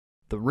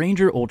The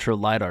Ranger Ultra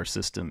LiDAR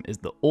system is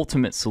the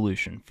ultimate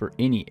solution for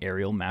any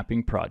aerial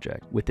mapping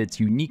project. With its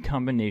unique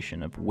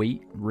combination of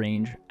weight,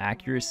 range,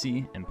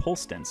 accuracy, and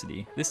pulse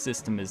density, this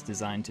system is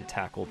designed to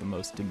tackle the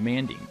most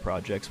demanding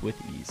projects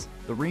with ease.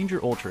 The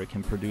Ranger Ultra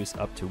can produce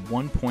up to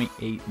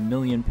 1.8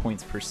 million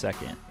points per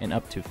second and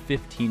up to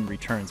 15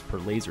 returns per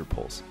laser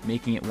pulse,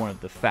 making it one of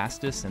the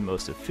fastest and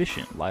most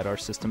efficient LiDAR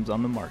systems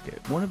on the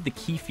market. One of the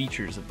key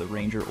features of the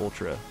Ranger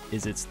Ultra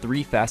is its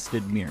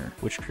three-faceted mirror,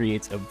 which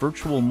creates a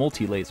virtual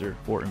multi-laser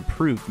for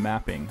improved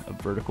mapping of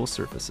vertical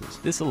surfaces.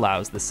 This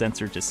allows the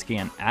sensor to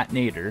scan at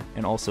nadir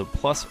and also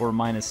plus or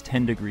minus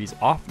 10 degrees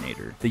off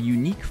nadir. The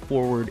unique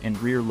forward and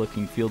rear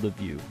looking field of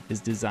view is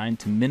designed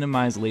to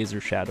minimize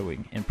laser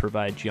shadowing and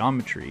provide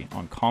geometry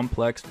on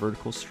complex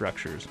vertical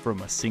structures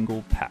from a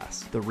single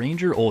pass. The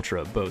Ranger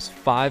Ultra boasts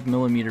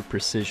 5mm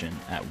precision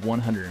at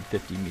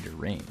 150-meter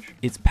range.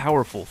 Its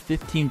powerful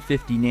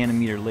 1550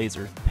 nanometer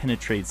laser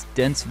penetrates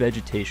dense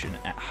vegetation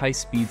at high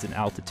speeds and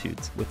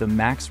altitudes with a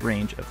max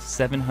range of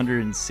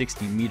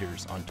 760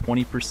 meters on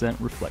 20%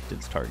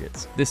 reflectance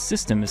targets. This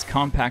system is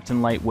compact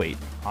and lightweight,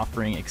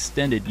 offering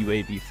extended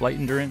UAV flight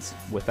endurance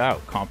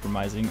without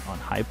compromising on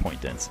high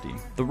point density.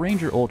 The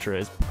Ranger Ultra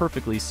is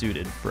perfectly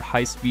suited for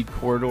high-speed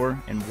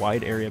corridor and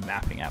wide area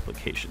mapping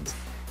applications,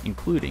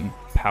 including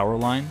power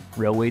line,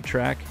 railway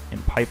track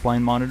and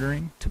pipeline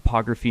monitoring,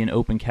 topography and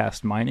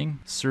opencast mining,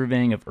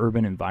 surveying of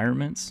urban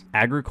environments,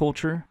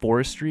 agriculture,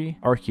 forestry,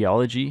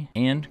 archaeology,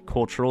 and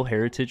cultural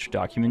heritage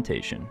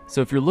documentation.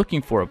 So if you're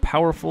looking for a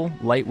powerful,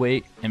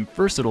 lightweight, and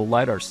versatile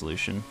LiDAR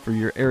solution for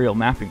your aerial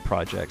mapping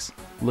projects,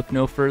 look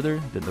no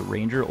further than the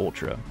Ranger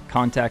Ultra.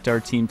 Contact our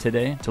team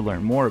today to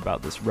learn more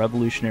about this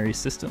revolutionary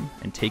system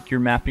and take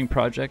your mapping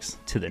projects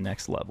to the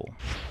next level.